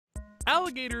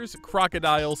Alligators,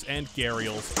 crocodiles, and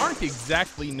gharials aren't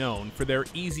exactly known for their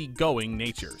easygoing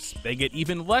natures. They get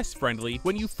even less friendly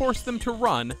when you force them to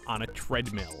run on a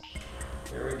treadmill.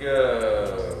 Here we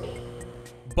go.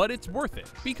 But it's worth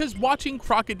it, because watching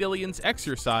crocodilians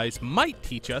exercise might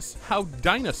teach us how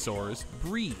dinosaurs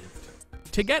breathed.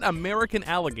 To get American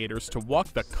alligators to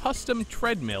walk the custom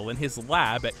treadmill in his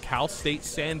lab at Cal State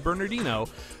San Bernardino,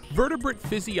 vertebrate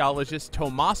physiologist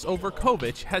Tomas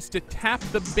Overkovich has to tap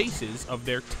the bases of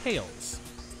their tails.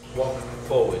 Walk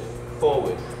forward,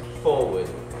 forward, forward.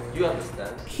 You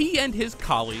understand? He and his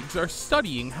colleagues are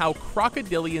studying how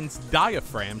crocodilians'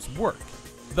 diaphragms work.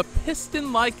 The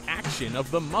piston-like action of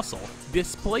the muscle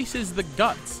displaces the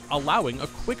guts, allowing a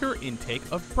quicker intake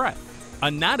of breath.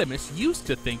 Anatomists used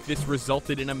to think this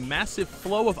resulted in a massive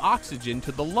flow of oxygen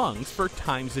to the lungs for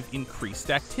times of increased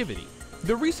activity.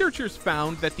 The researchers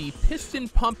found that the piston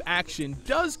pump action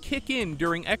does kick in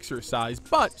during exercise,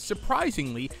 but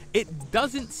surprisingly, it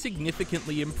doesn't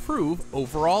significantly improve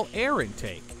overall air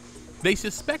intake. They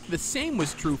suspect the same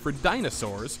was true for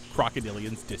dinosaurs,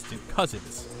 crocodilians' distant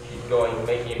cousins. He's going,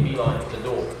 making a beeline to the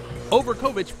door.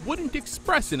 Overkovich wouldn't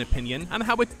express an opinion on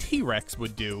how a T-Rex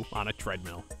would do on a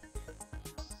treadmill.